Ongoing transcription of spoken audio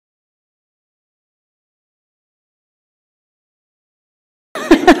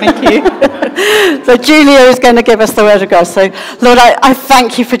Thank you. So Julia is going to give us the word of God. So, Lord, I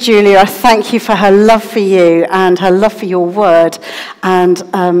thank you for Julia. I thank you for her love for you and her love for your word and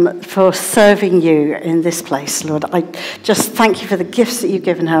for serving you in this place, Lord. I just thank you for the gifts that you've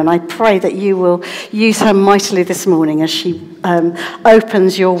given her, and I pray that you will use her mightily this morning as she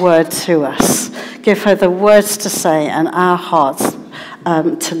opens your word to us. Give her the words to say and our hearts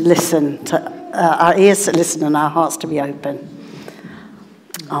to listen, our ears to listen and our hearts to be open.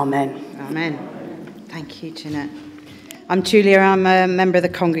 Amen. Amen. Thank you, Jeanette. I'm Julia. I'm a member of the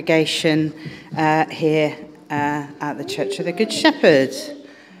congregation here at the Church of the Good Shepherd.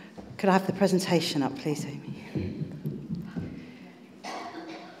 Could I have the presentation up, please, Amy?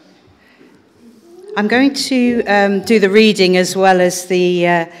 I'm going to do the reading as well as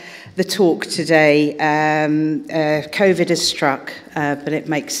the talk today. COVID has struck, but it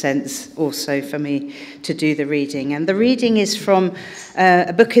makes sense also for me to do the reading. And the reading is from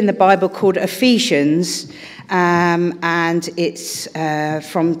a book in the Bible called Ephesians, and it's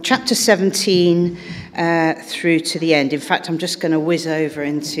from chapter 17 through to the end. In fact, I'm just going to whiz over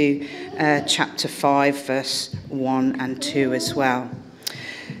into chapter 5, verse 1 and 2 as well.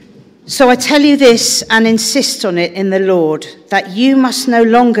 So I tell you this and insist on it in the Lord, that you must no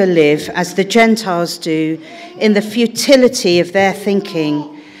longer live as the Gentiles do in the futility of their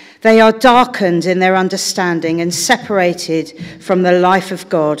thinking. They are darkened in their understanding and separated from the life of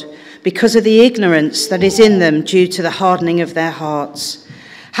God because of the ignorance that is in them due to the hardening of their hearts.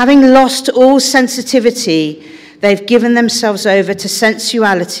 Having lost all sensitivity, they've given themselves over to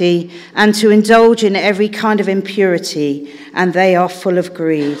sensuality and to indulge in every kind of impurity, and they are full of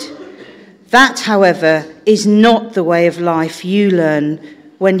greed. That, however, is not the way of life you learned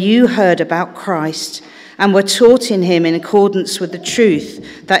when you heard about Christ and were taught in him in accordance with the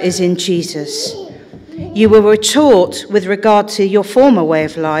truth that is in Jesus. You were taught with regard to your former way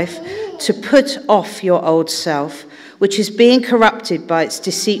of life to put off your old self, which is being corrupted by its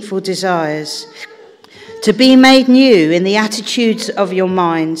deceitful desires, to be made new in the attitudes of your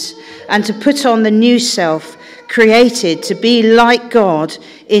minds, and to put on the new self, created to be like God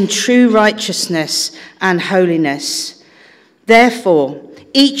in true righteousness and holiness. Therefore,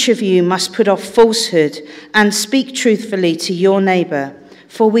 each of you must put off falsehood and speak truthfully to your neighbour,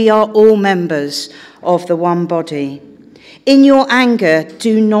 for we are all members of the one body. In your anger,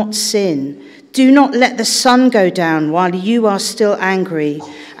 do not sin. Do not let the sun go down while you are still angry,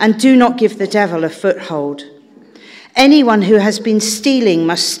 and do not give the devil a foothold. Anyone who has been stealing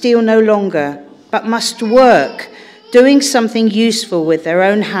must steal no longer, but must work, doing something useful with their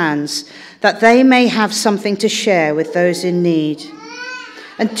own hands, that they may have something to share with those in need.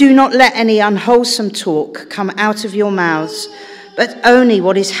 And do not let any unwholesome talk come out of your mouths, but only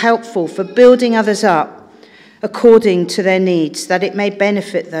what is helpful for building others up according to their needs, that it may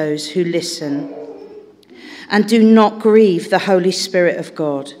benefit those who listen. And do not grieve the Holy Spirit of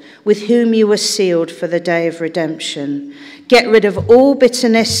God, with whom you were sealed for the day of redemption. Get rid of all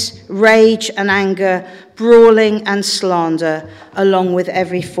bitterness, rage and anger, brawling and slander, along with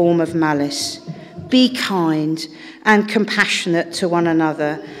every form of malice. Be kind and compassionate to one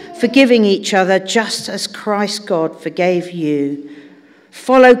another, forgiving each other just as Christ God forgave you.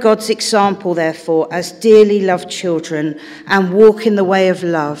 Follow God's example, therefore, as dearly loved children, and walk in the way of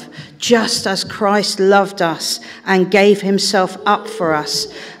love, just as Christ loved us and gave himself up for us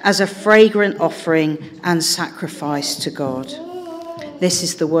as a fragrant offering and sacrifice to God. This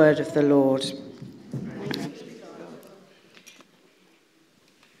is the word of the Lord.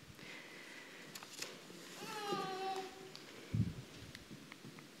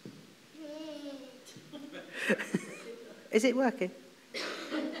 Is it working?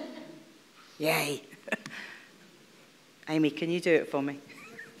 Yay. Amy, can you do it for me?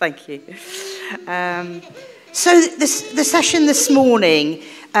 Thank you. So the session this morning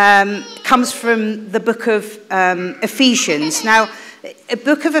comes from the book of Ephesians. Now, a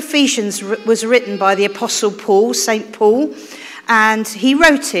book of Ephesians was written by the Apostle Paul, St. Paul, and he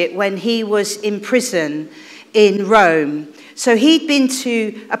wrote it when he was in prison in Rome. So he'd been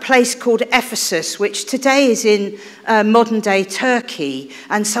to a place called Ephesus, which today is in modern-day Turkey,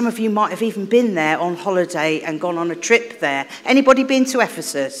 and some of you might have even been there on holiday and gone on a trip there. Anybody been to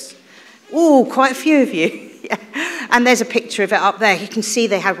Ephesus? Oh, quite a few of you. Yeah. And there's a picture of it up there. You can see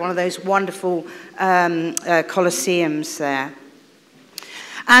they had one of those wonderful colosseums there.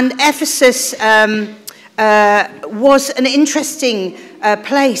 And Ephesus was an interesting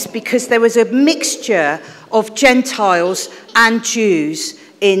place because there was a mixture of Gentiles and Jews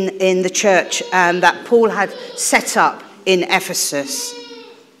in the church that Paul had set up in Ephesus.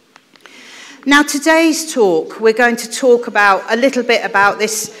 Now, today's talk, we're going to talk about a little bit about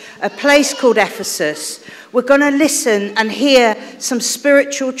this a place called Ephesus. We're going to listen and hear some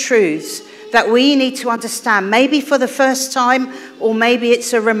spiritual truths that we need to understand, maybe for the first time, or maybe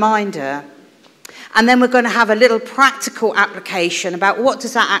it's a reminder. And then we're going to have a little practical application about what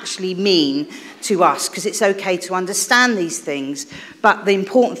does that actually mean to us, because it's okay to understand these things, but the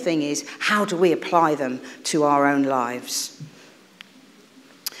important thing is, how do we apply them to our own lives?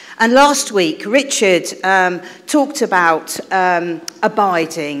 And last week, Richard talked about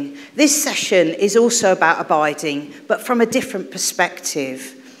abiding. This session is also about abiding, but from a different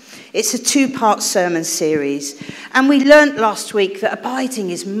perspective. It's a two-part sermon series. And we learnt last week that abiding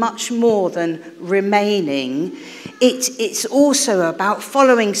is much more than remaining. It's also about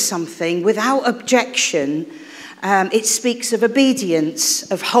following something without objection. It speaks of obedience,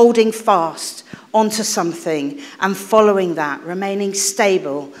 of holding fast onto something and following that, remaining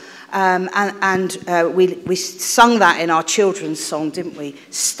stable. We sung that in our children's song, didn't we?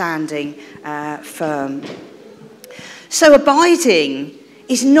 Standing firm. So abiding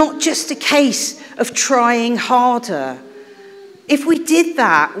is not just a case of trying harder. If we did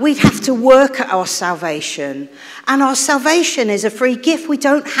that, we'd have to work at our salvation. And our salvation is a free gift. We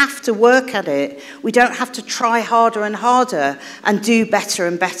don't have to work at it. We don't have to try harder and harder and do better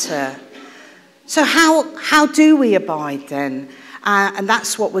and better. So how do we abide then? And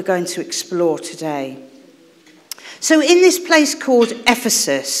that's what we're going to explore today. So in this place called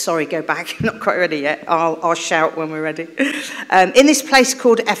Ephesus, sorry, go back, I'm not quite ready yet. I'll shout when we're ready. In this place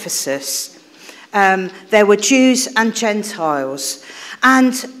called Ephesus, there were Jews and Gentiles.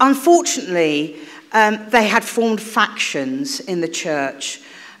 And unfortunately, they had formed factions in the church.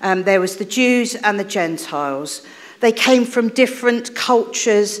 There was the Jews and the Gentiles. They came from different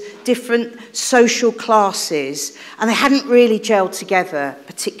cultures, different social classes, and they hadn't really gelled together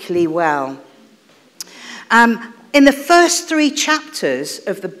particularly well. In the first 3 chapters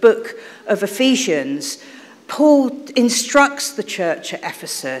of the book of Ephesians, Paul instructs the church at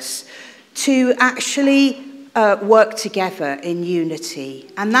Ephesus to actually work together in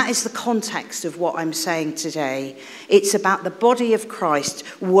unity. And that is the context of what I'm saying today. It's about the body of Christ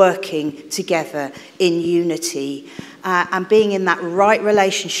working together in unity and being in that right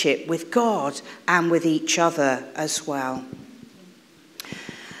relationship with God and with each other as well.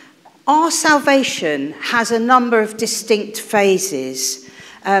 Our salvation has a number of distinct phases.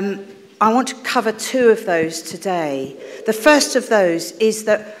 I want to cover 2 of those today. The first of those is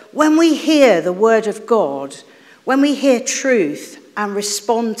that when we hear the word of God, when we hear truth and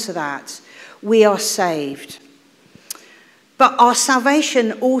respond to that, we are saved. But our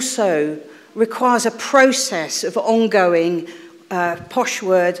salvation also requires a process of ongoing, posh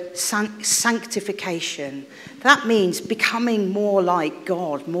word, sanctification. That means becoming more like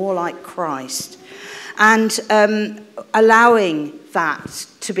God, more like Christ, and allowing that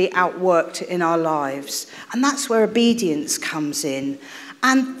to be outworked in our lives. And that's where obedience comes in.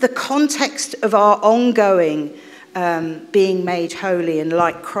 And the context of our ongoing being made holy and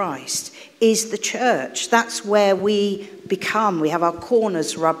like Christ is the church. That's where we become. We have our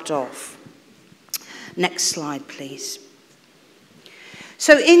corners rubbed off. Next slide, please.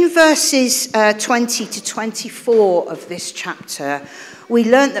 So in verses 20 to 24 of this chapter, we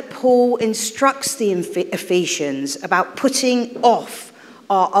learnt that Paul instructs the Ephesians about putting off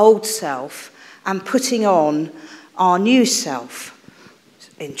our old self and putting on our new self.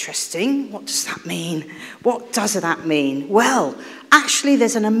 Interesting. What does that mean? What does that mean? Well, actually,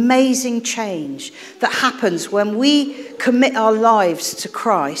 there's an amazing change that happens when we commit our lives to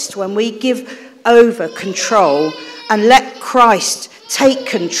Christ, when we give over control and let Christ take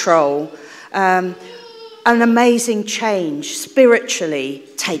control. An amazing change spiritually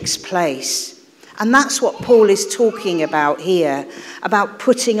takes place. And that's what Paul is talking about here, about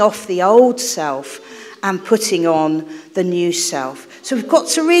putting off the old self and putting on the new self. So we've got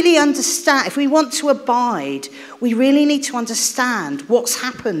to really understand, if we want to abide, we really need to understand what's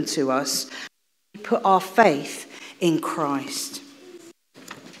happened to us. We put our faith in Christ.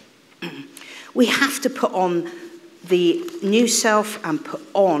 We have to put on the new self and put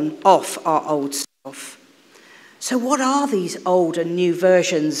off our old self. So what are these old and new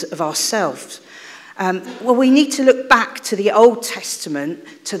versions of ourselves? Well, we need to look back to the Old Testament,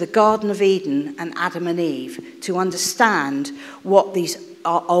 to the Garden of Eden and Adam and Eve, to understand what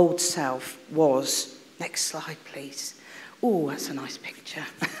our old self was. Next slide, please. Oh, that's a nice picture.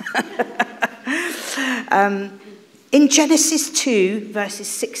 In Genesis 2, verses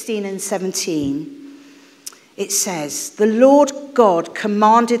 16 and 17, it says, "The Lord God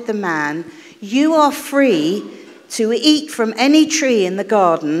commanded the man, 'You are free to eat from any tree in the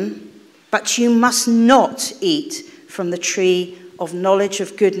garden, But you must not eat from the tree of knowledge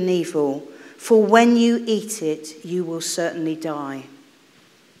of good and evil, for when you eat it, you will certainly die.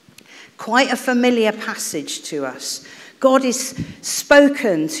 Quite a familiar passage to us. God has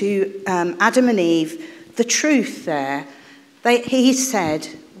spoken to Adam and Eve the truth there. He said,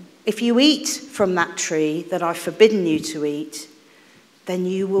 if you eat from that tree that I've forbidden you to eat, then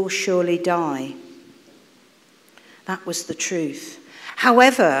you will surely die. That was the truth.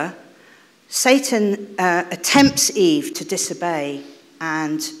 However, Satan tempts Eve to disobey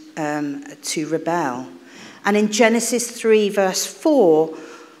and to rebel. And in Genesis 3 verse 4,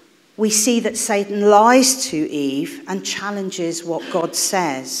 we see that Satan lies to Eve and challenges what God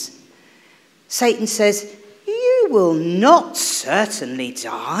says. Satan says, "You will not certainly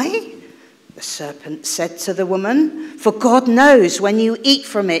die," the serpent said to the woman, "for God knows when you eat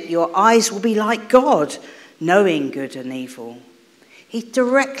from it, your eyes will be like God, knowing good and evil." He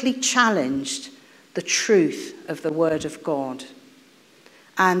directly challenged the truth of the word of God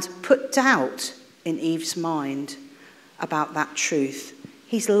and put doubt in Eve's mind about that truth.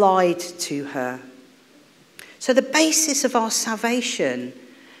 He's lied to her. So the basis of our salvation,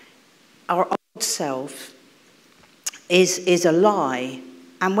 our old self, is a lie.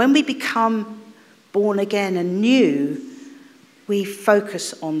 And when we become born again and new, we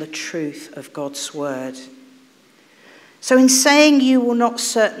focus on the truth of God's word. So in saying you will not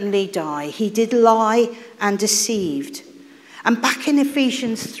certainly die, he did lie and deceived. And back in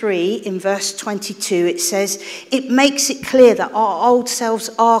Ephesians 3, in verse 22, it says, it makes it clear that our old selves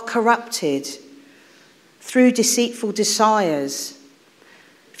are corrupted through deceitful desires.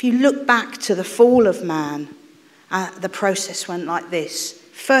 If you look back to the fall of man, the process went like this.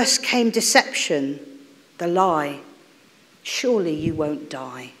 First came deception, the lie. Surely you won't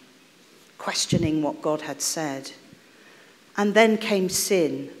die, questioning what God had said. And then came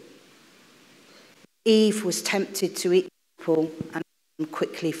sin. Eve was tempted to eat and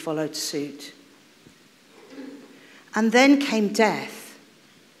quickly followed suit. And then came death.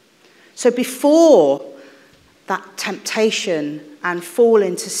 So before that temptation and fall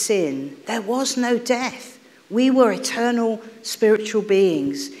into sin, there was no death. We were eternal spiritual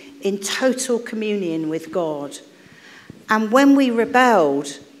beings in total communion with God. And when we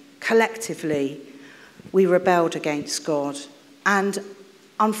rebelled collectively, we rebelled against God. And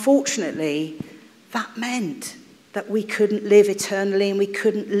unfortunately, that meant that we couldn't live eternally and we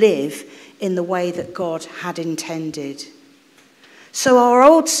couldn't live in the way that God had intended. So our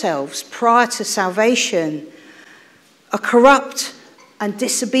old selves, prior to salvation, are corrupt and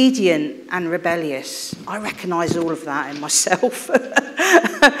disobedient and rebellious. I recognise all of that in myself.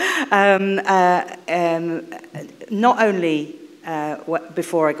 Not only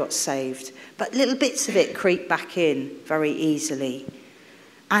before I got saved, but little bits of it creep back in very easily.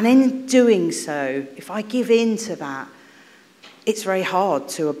 And in doing so, if I give in to that, it's very hard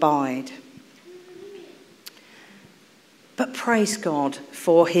to abide. But praise God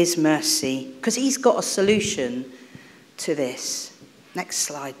for his mercy, because he's got a solution to this. Next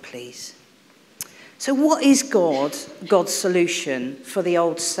slide, please. So what is God's solution for the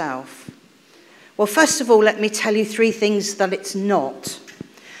old self? Well, first of all, let me tell you three things that it's not.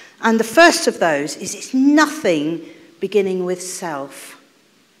 And the first of those is it's nothing beginning with self.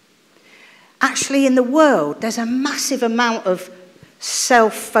 Actually, in the world, there's a massive amount of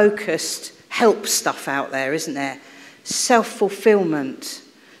self-focused help stuff out there, isn't there? Self-fulfillment,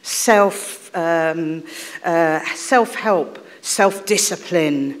 self-help,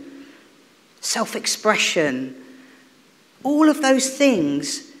 self-discipline, self-expression. All of those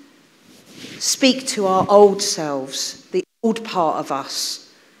things speak to our old selves, the old part of us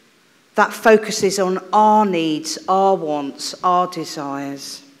that focuses on our needs, our wants, our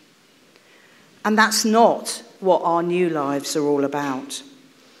desires. And that's not what our new lives are all about.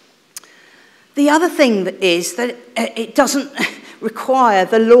 The other thing is that it doesn't require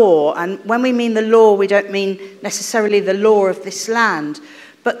the law. And when we mean the law, we don't mean necessarily the law of this land,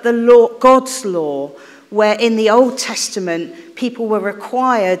 but the law, God's law, where in the Old Testament, people were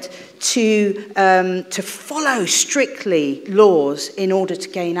required to follow strictly laws in order to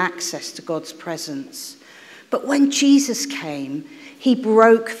gain access to God's presence. But when Jesus came, he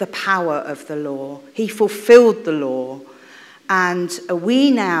broke the power of the law. He fulfilled the law. And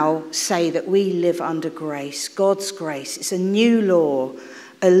we now say that we live under grace, God's grace. It's a new law,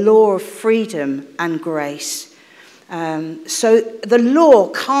 a law of freedom and grace. So the law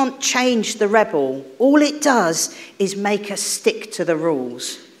can't change the rebel. All it does is make us stick to the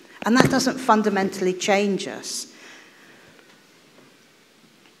rules. And that doesn't fundamentally change us.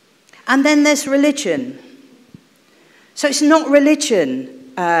 And then there's religion. So it's not religion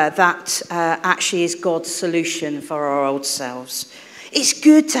that actually is God's solution for our old selves. It's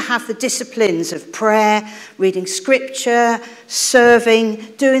good to have the disciplines of prayer, reading scripture,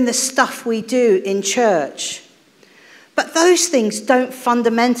 serving, doing the stuff we do in church. But those things don't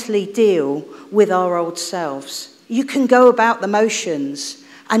fundamentally deal with our old selves. You can go about the motions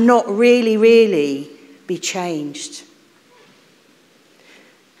and not really be changed.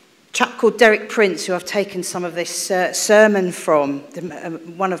 A chap called Derek Prince, who I've taken some of this sermon from,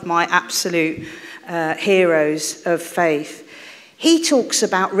 one of my absolute heroes of faith, he talks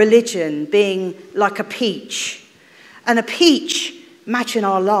about religion being like a peach. And a peach, imagine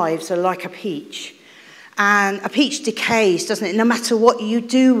our lives are like a peach. And a peach decays, doesn't it? No matter what you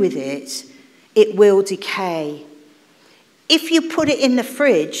do with it, it will decay. If you put it in the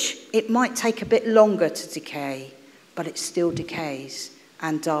fridge, it might take a bit longer to decay, but it still decays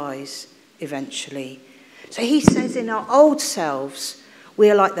and dies eventually. So he says in our old selves, we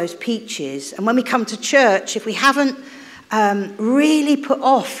are like those peaches. And when we come to church, if we haven't really put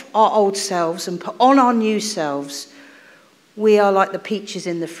off our old selves and put on our new selves, we are like the peaches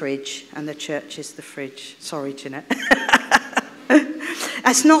in the fridge, and the church is the fridge. Sorry, Jeanette.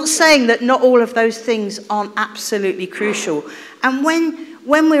 That's not saying that not all of those things aren't absolutely crucial. And when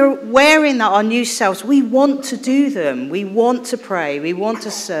we're wearing our new selves, we want to do them. We want to pray. We want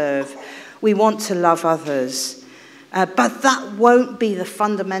to serve. We want to love others. But that won't be the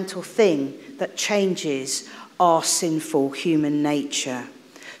fundamental thing that changes our sinful human nature.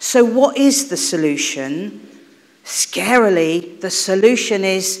 So what is the solution? Scarily, the solution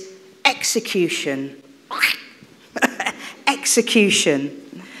is execution. Execution.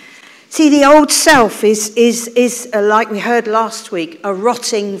 See, the old self is like we heard last week, a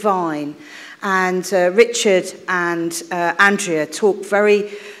rotting vine. And Richard and Andrea talked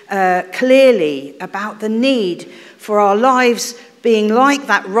very clearly about the need for our lives being like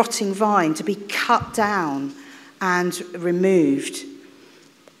that rotting vine, to be cut down and removed,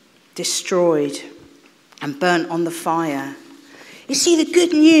 destroyed, and burnt on the fire. You see, the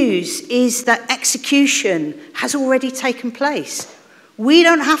good news is that execution has already taken place. We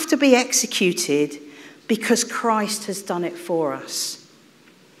don't have to be executed because Christ has done it for us.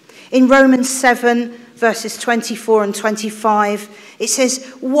 In Romans 7, verses 24 and 25, it says,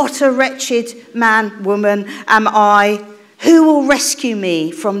 "What a wretched man, woman am I. Who will rescue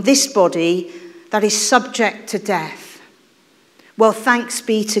me from this body that is subject to death? Well, thanks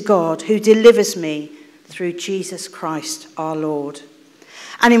be to God who delivers me through Jesus Christ our Lord."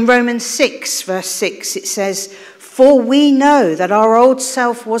 And in Romans 6, verse 6, it says, "For we know that our old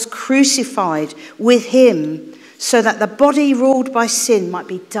self was crucified with him, so that the body ruled by sin might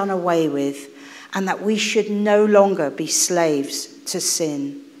be done away with, and that we should no longer be slaves to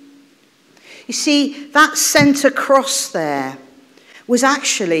sin." You see, that centre cross there was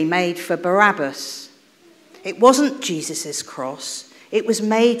actually made for Barabbas. It wasn't Jesus' cross. It was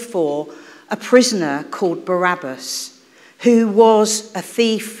made for a prisoner called Barabbas, who was a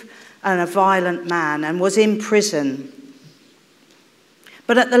thief and a violent man and was in prison.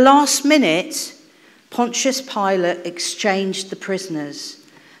 But at the last minute, Pontius Pilate exchanged the prisoners,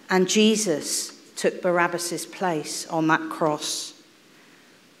 and Jesus took Barabbas' place on that cross.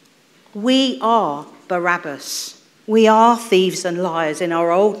 We are Barabbas. We are thieves and liars in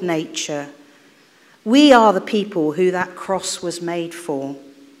our old nature. We are the people who that cross was made for.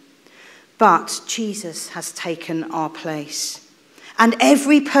 But Jesus has taken our place. And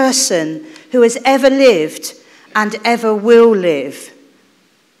every person who has ever lived and ever will live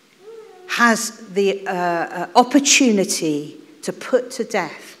has the opportunity to put to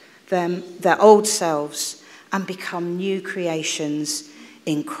death their old selves and become new creations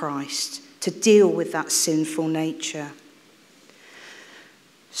in Christ, to deal with that sinful nature.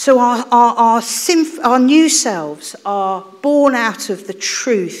 So our new selves are born out of the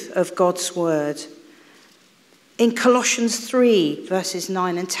truth of God's word. In Colossians 3, verses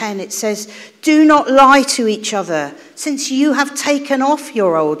 9 and 10, it says, "Do not lie to each other, since you have taken off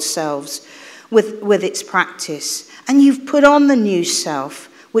your old selves with its practice, and you've put on the new self,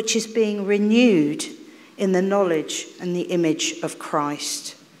 which is being renewed in the knowledge and the image of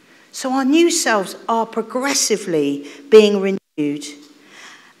Christ." So our new selves are progressively being renewed.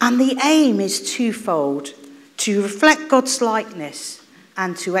 And the aim is twofold: to reflect God's likeness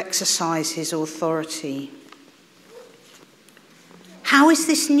and to exercise his authority. How is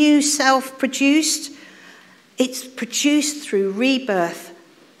this new self produced? It's produced through rebirth,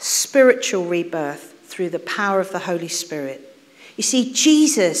 spiritual rebirth, through the power of the Holy Spirit. You see,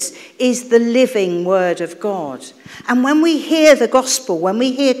 Jesus is the living word of God. And when we hear the gospel, when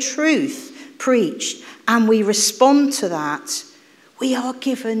we hear truth preached, and we respond to that, We are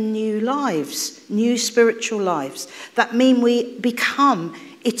given new lives, new spiritual lives, that mean we become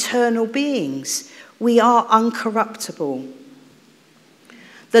eternal beings. We are uncorruptible.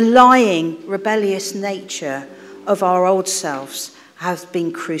 The lying, rebellious nature of our old selves has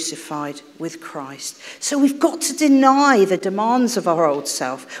been crucified with Christ. So we've got to deny the demands of our old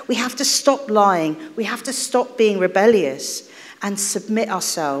self. We have to stop lying. We have to stop being rebellious and submit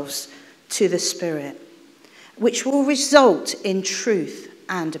ourselves to the Spirit, which will result in truth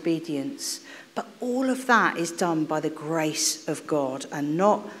and obedience. But all of that is done by the grace of God and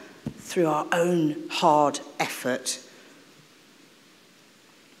not through our own hard effort.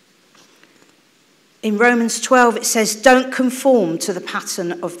 In Romans 12, it says, don't conform to the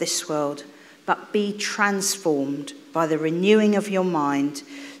pattern of this world, but be transformed by the renewing of your mind,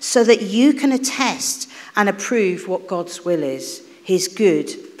 so that you can attest and approve what God's will is, his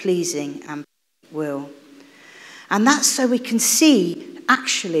good, pleasing, and perfect will. And that's so we can see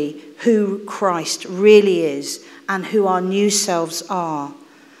actually who Christ really is and who our new selves are.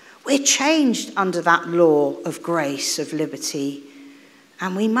 We're changed under that law of grace, of liberty,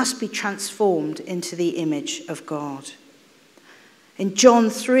 and we must be transformed into the image of God. In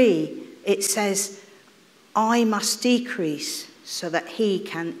John 3, it says, I must decrease so that he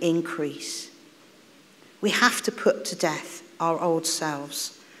can increase. We have to put to death our old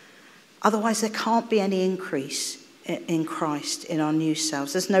selves. Otherwise, there can't be any increase in Christ, in our new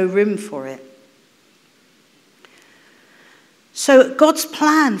selves. There's no room for it. So God's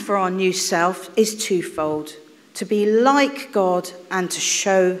plan for our new self is twofold: to be like God and to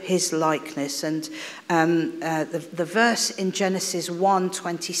show his likeness. And the verse in Genesis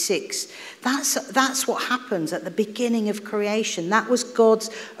 1:26, that's what happens at the beginning of creation. That was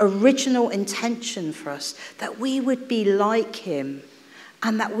God's original intention for us, that we would be like him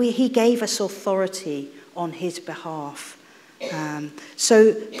and that he gave us authority on his behalf.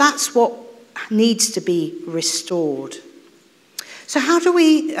 So that's what needs to be restored. So how do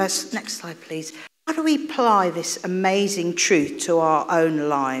we, next slide please, how do we apply this amazing truth to our own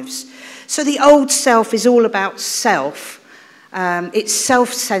lives? So the old self is all about self. It's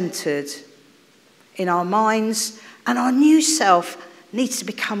self-centered in our minds, and our new self needs to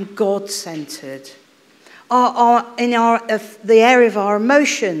become God-centered. In the area of our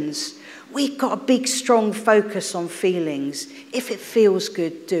emotions, we've got a big, strong focus on feelings. If it feels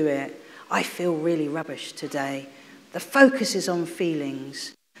good, do it. I feel really rubbish today. The focus is on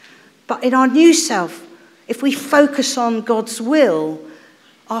feelings. But in our new self, if we focus on God's will,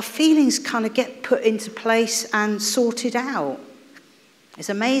 our feelings kind of get put into place and sorted out. It's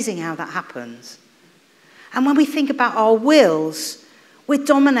amazing how that happens. And when we think about our wills, we're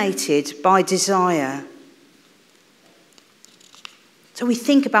dominated by desire. So we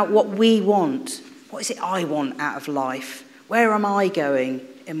think about what we want. What is it I want out of life? Where am I going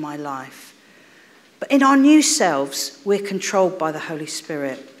in my life? But in our new selves, we're controlled by the Holy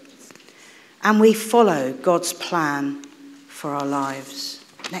Spirit. And we follow God's plan for our lives.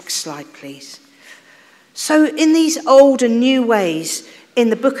 Next slide, please. So in these old and new ways,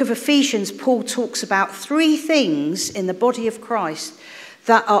 in the book of Ephesians, Paul talks about three things in the body of Christ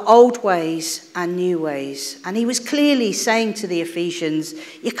that are old ways and new ways. And he was clearly saying to the Ephesians,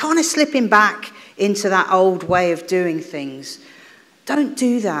 you're kind of slipping back into that old way of doing things. Don't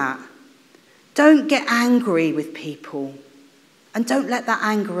do that. Don't get angry with people. And don't let that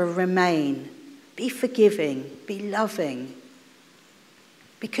anger remain. Be forgiving. Be loving.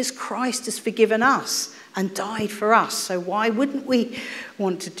 Because Christ has forgiven us and died for us. So why wouldn't we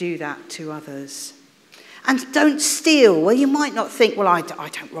want to do that to others? And don't steal. Well, you might not think, well, I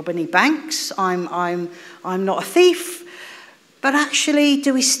don't rob any banks. I'm not a thief. But actually,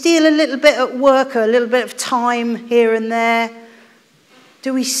 do we steal a little bit at work, or a little bit of time here and there?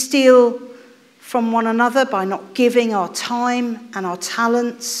 Do we steal from one another by not giving our time and our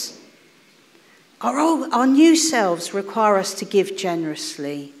talents? Our new selves require us to give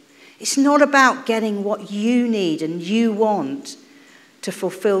generously. It's not about getting what you need and you want to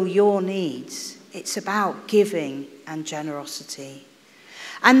fulfill your needs. It's about giving and generosity.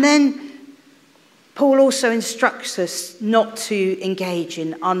 And then Paul also instructs us not to engage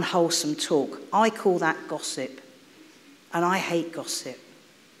in unwholesome talk. I call that gossip, and I hate gossip.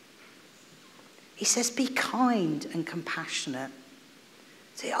 He says, be kind and compassionate.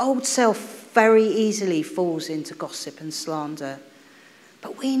 The old self very easily falls into gossip and slander.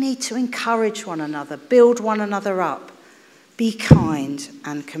 But we need to encourage one another, build one another up, be kind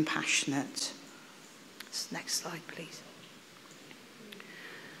and compassionate. Next slide, please.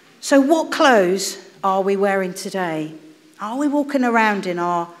 So what clothes are we wearing today? Are we walking around in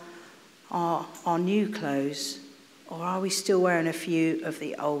our new clothes? Or are we still wearing a few of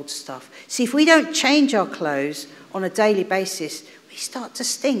the old stuff? See, if we don't change our clothes on a daily basis, we start to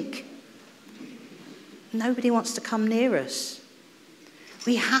stink. Nobody wants to come near us.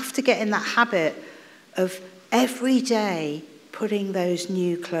 We have to get in that habit of every day putting those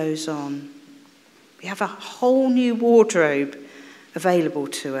new clothes on. We have a whole new wardrobe available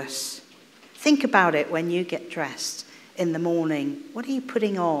to us. Think about it when you get dressed in the morning. What are you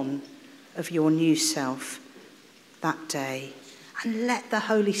putting on of your new self that day? And let the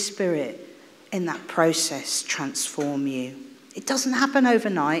Holy Spirit in that process transform you. It doesn't happen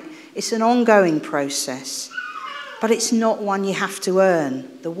overnight. It's an ongoing process. But it's not one you have to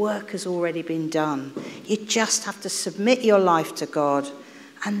earn. The work has already been done. You just have to submit your life to God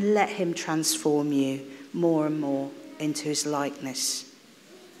and let him transform you more and more into his likeness.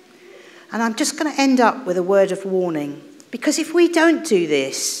 And I'm just going to end up with a word of warning. Because if we don't do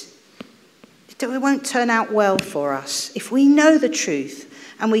this, it won't turn out well for us. If we know the truth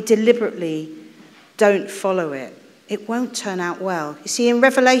and we deliberately don't follow it, it won't turn out well. You see, in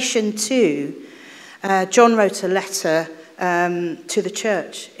Revelation 2, John wrote a letter to the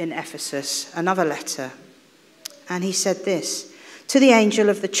church in Ephesus, another letter. And he said this, "To the angel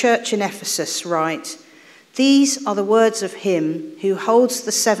of the church in Ephesus write, these are the words of him who holds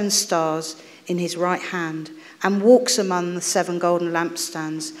the 7 stars in his right hand and walks among the 7 golden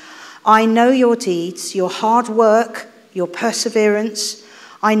lampstands. I know your deeds, your hard work, your perseverance.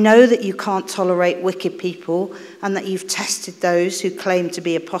 I know that you can't tolerate wicked people and that you've tested those who claim to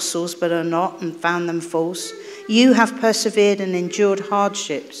be apostles but are not and found them false. You have persevered and endured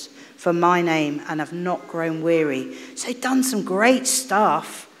hardships for my name and have not grown weary." So they've done some great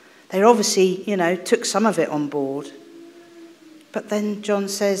stuff. They obviously, took some of it on board. But then John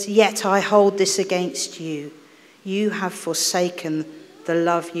says, "Yet I hold this against you. You have forsaken the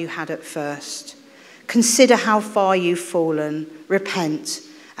love you had at first. Consider how far you've fallen. Repent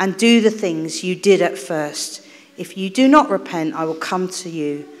and do the things you did at first. If you do not repent, I will come to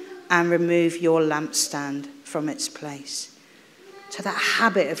you and remove your lampstand from its place." So that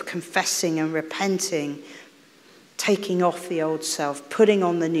habit of confessing and repenting, taking off the old self, putting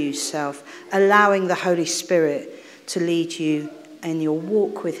on the new self, allowing the Holy Spirit to lead you in your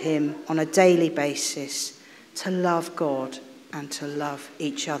walk with him on a daily basis, to love God and to love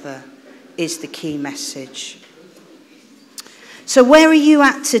each other is the key message. So where are you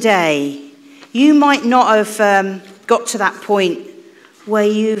at today? You might not have got to that point where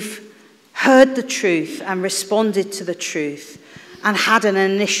you've heard the truth and responded to the truth and had an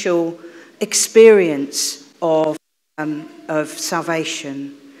initial experience of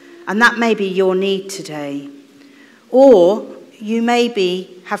salvation. And that may be your need today. Or you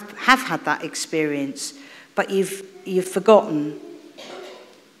maybe have had that experience, but you've forgotten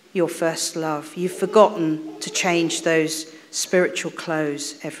your first love. You've forgotten to change those spiritual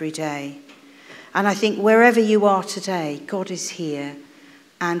clothes every day. And I think wherever you are today, God is here,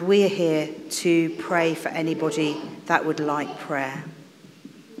 and we're here to pray for anybody that would like prayer.